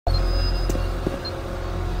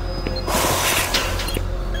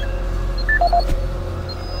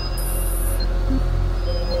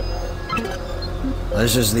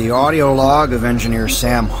This is the audio log of engineer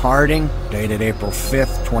Sam Harding, dated April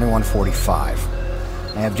 5th, 2145.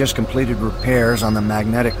 I have just completed repairs on the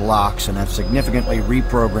magnetic locks and have significantly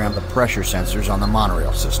reprogrammed the pressure sensors on the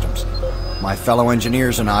monorail systems. My fellow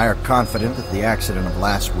engineers and I are confident that the accident of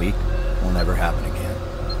last week will never happen again.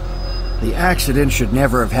 The accident should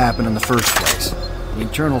never have happened in the first place. The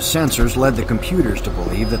internal sensors led the computers to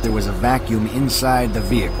believe that there was a vacuum inside the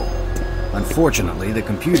vehicle. Unfortunately, the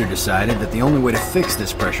computer decided that the only way to fix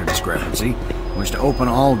this pressure discrepancy was to open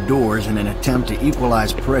all doors in an attempt to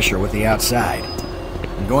equalize pressure with the outside.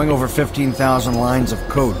 In going over 15,000 lines of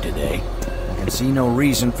code today, I can see no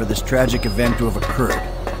reason for this tragic event to have occurred.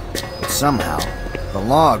 But somehow, the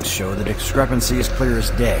logs show the discrepancy is clear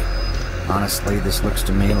as day. Honestly, this looks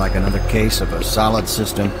to me like another case of a solid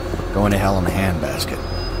system going to hell in a handbasket.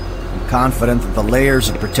 I'm confident that the layers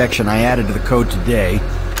of protection I added to the code today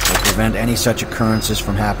will prevent any such occurrences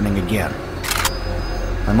from happening again.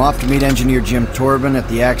 I'm off to meet Engineer Jim Torben at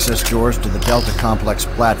the access doors to the Delta Complex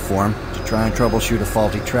platform to try and troubleshoot a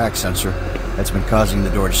faulty track sensor that's been causing the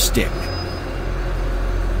door to stick.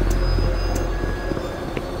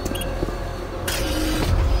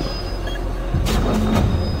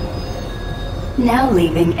 Now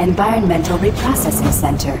leaving Environmental Reprocessing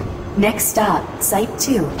Center. Next stop, Site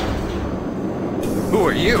 2. Who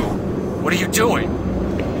are you? What are you doing?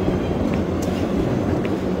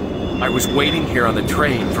 I was waiting here on the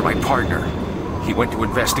train for my partner. He went to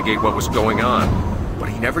investigate what was going on, but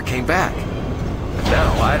he never came back. And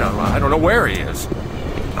now I don't know where he is.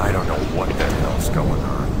 I don't know what the hell's going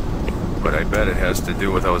on. But I bet it has to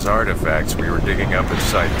do with those artifacts we were digging up at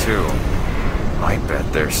Site 2. I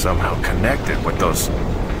bet they're somehow connected with those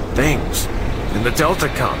things in the Delta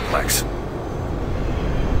Complex.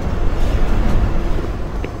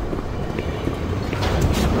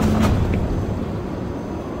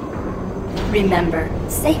 Remember,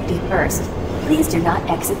 safety first. Please do not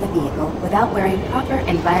exit the vehicle without wearing proper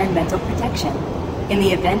environmental protection. In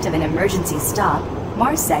the event of an emergency stop,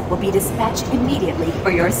 MARSEC will be dispatched immediately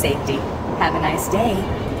for your safety. Have a nice day.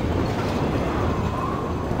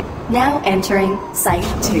 Now entering Site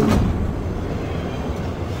 2.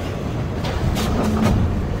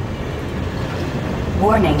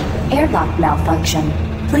 Warning, airlock malfunction.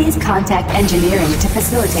 Please contact engineering to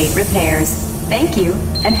facilitate repairs. Thank you,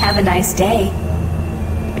 and have a nice day.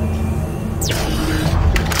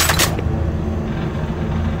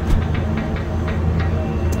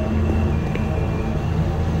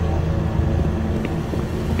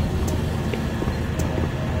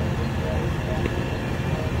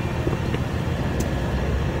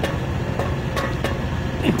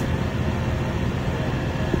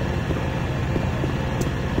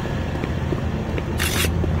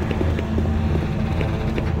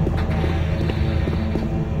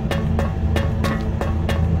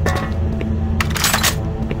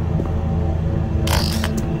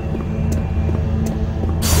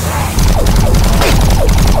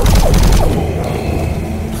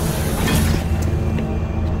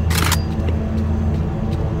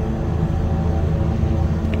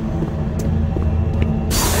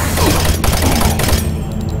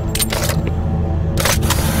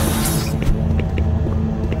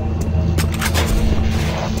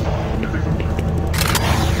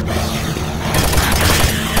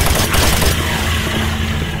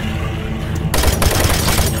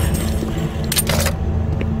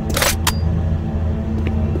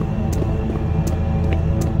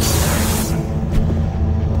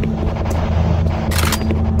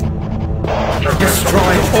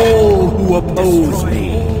 All who oppose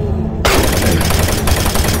me.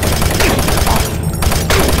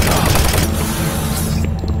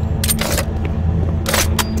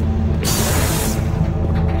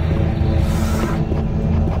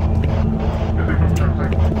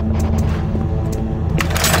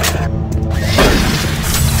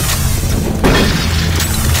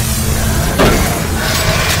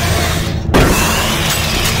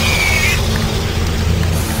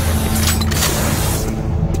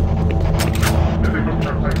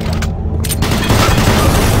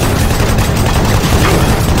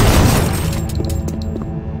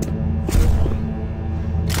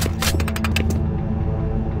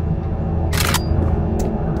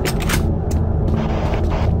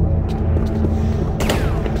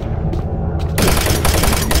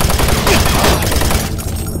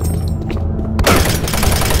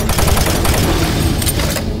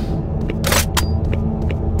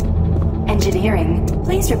 Engineering,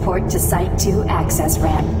 please report to Site 2 access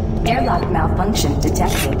ramp. Airlock malfunction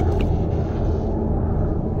detected.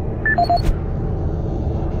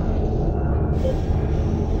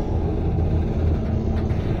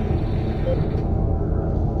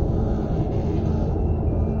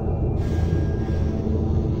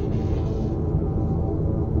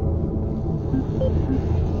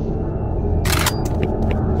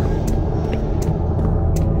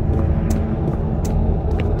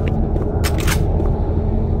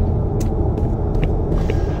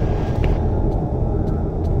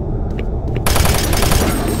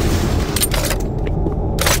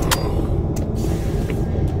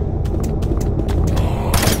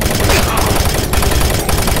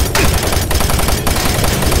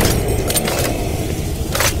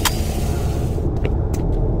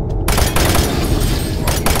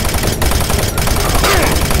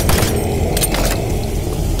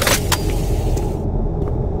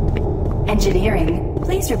 Engineering,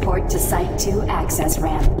 please report to Site 2 access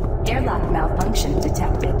ramp. Airlock malfunction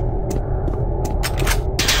detected.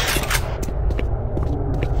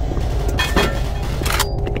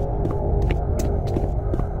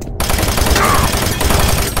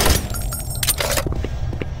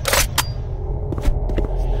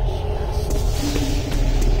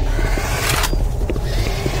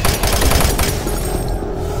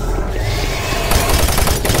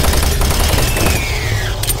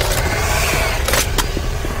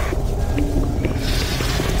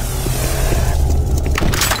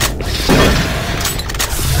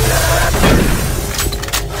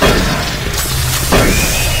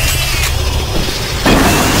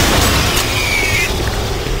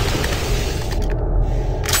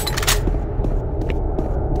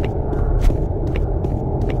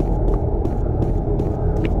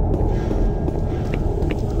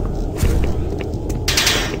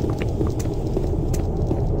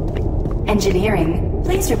 Engineering,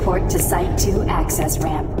 please report to Site 2 access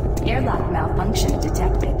ramp. Airlock malfunction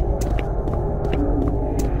detected.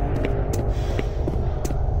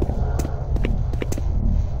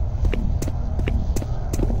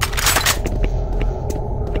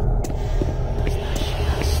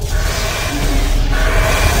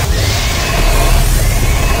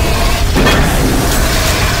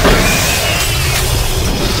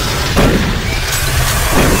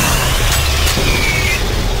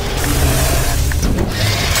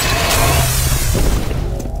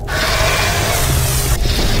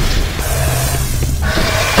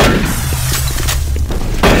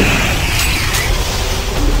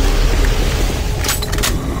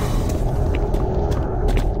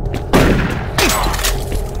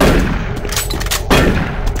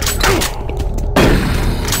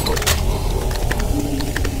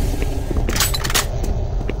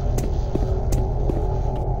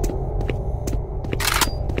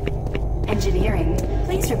 Engineering,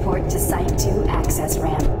 please report to Site 2 access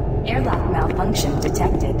ramp. Airlock malfunction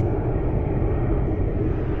detected.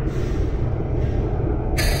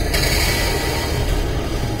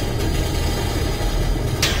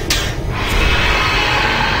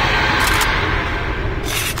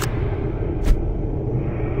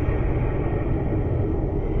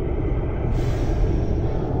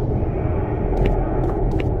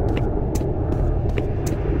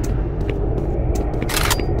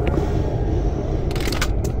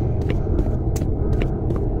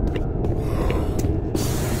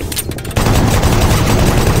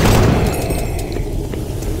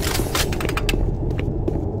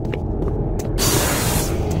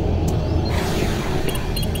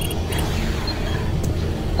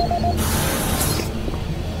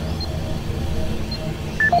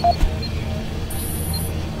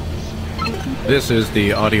 This is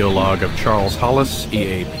the audio log of Charles Hollis,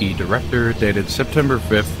 EAP Director, dated September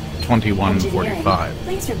 5th,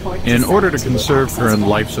 2145. In order to conserve current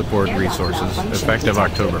life support resources, effective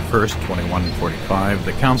October 1st, 2145,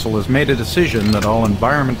 the Council has made a decision that all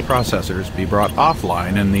environment processors be brought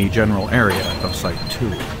offline in the general area of Site 2.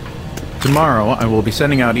 Tomorrow, I will be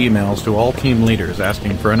sending out emails to all team leaders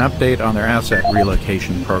asking for an update on their asset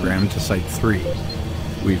relocation program to Site 3.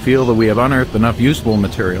 We feel that we have unearthed enough useful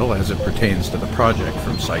material as it pertains to the project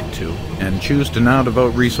from Site 2, and choose to now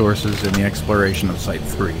devote resources in the exploration of Site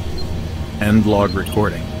 3. End log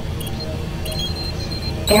recording.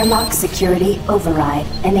 Airlock security override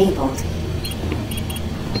enabled.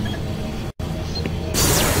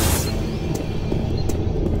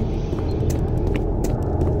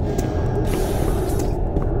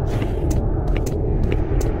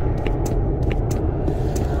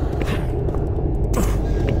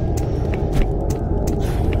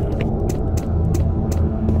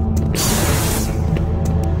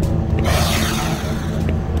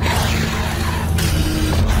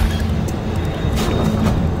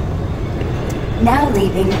 Now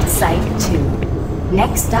leaving Site 2.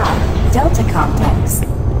 Next stop, Delta Complex.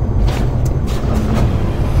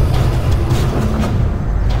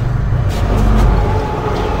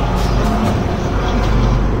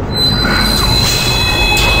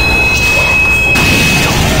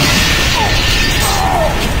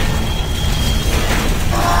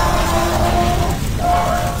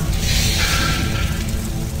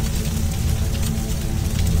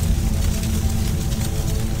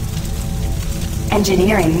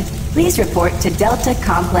 Engineering, please report to Delta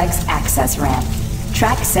Complex Access Ramp.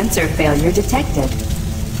 Track sensor failure detected.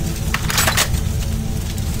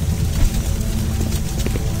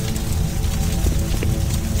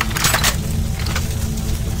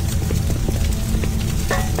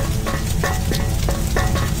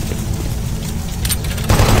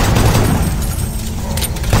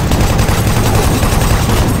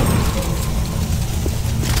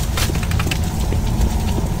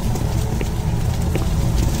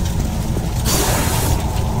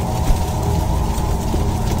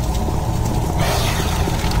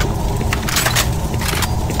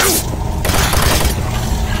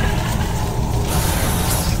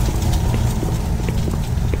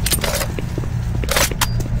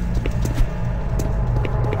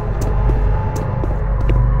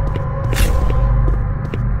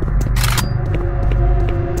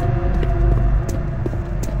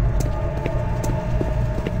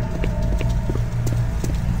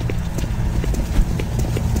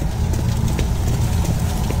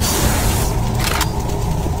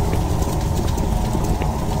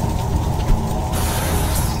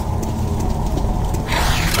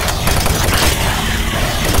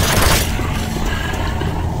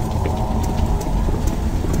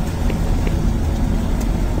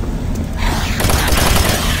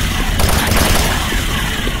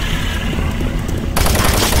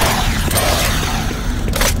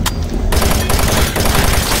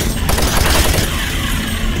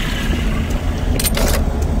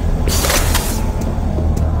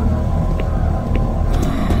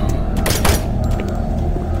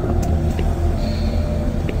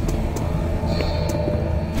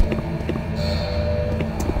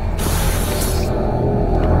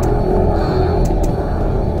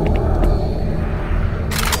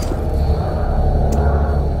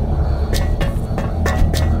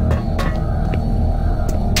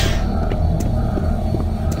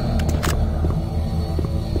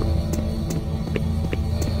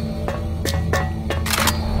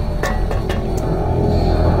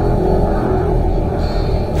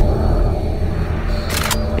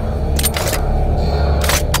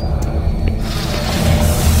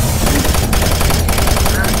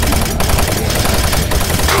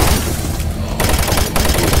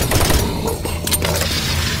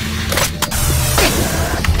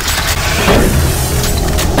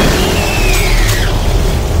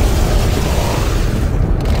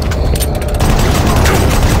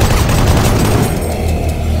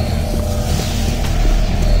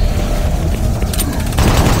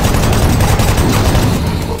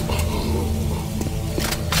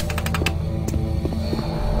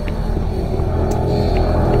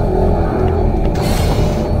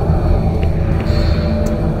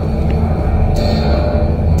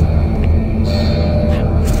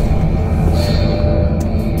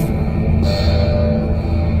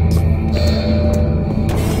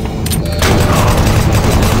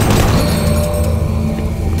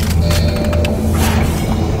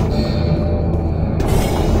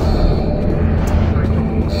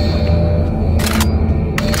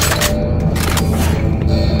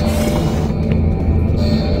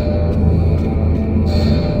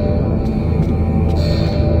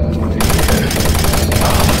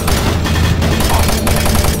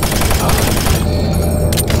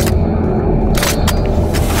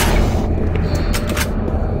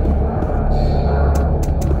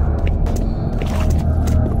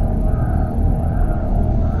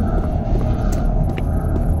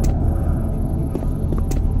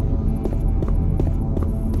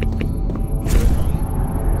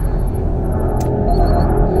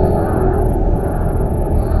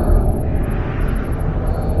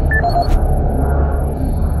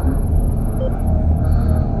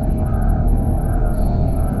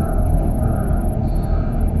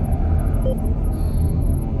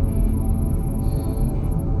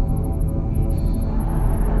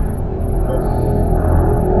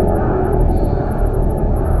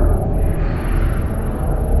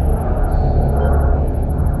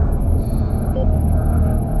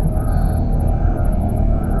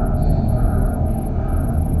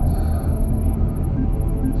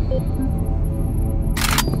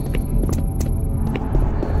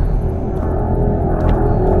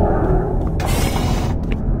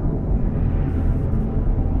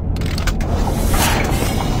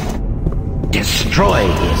 Destroy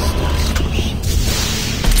this.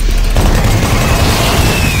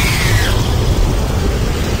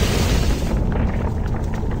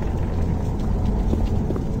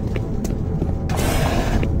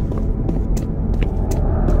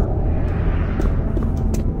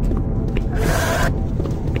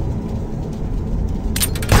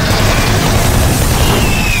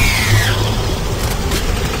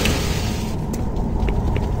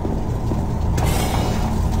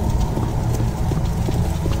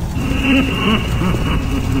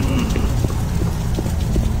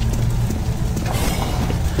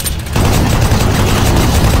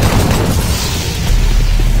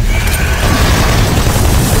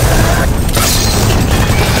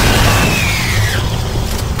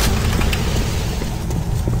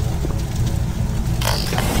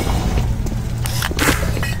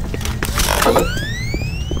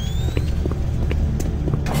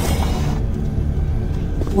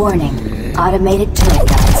 Warning, automated turret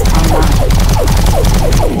guns online.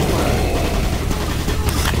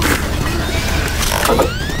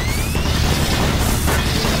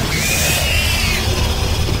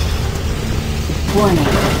 Warning,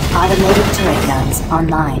 automated turret guns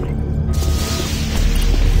online.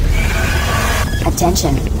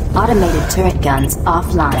 Attention, automated turret guns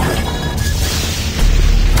offline.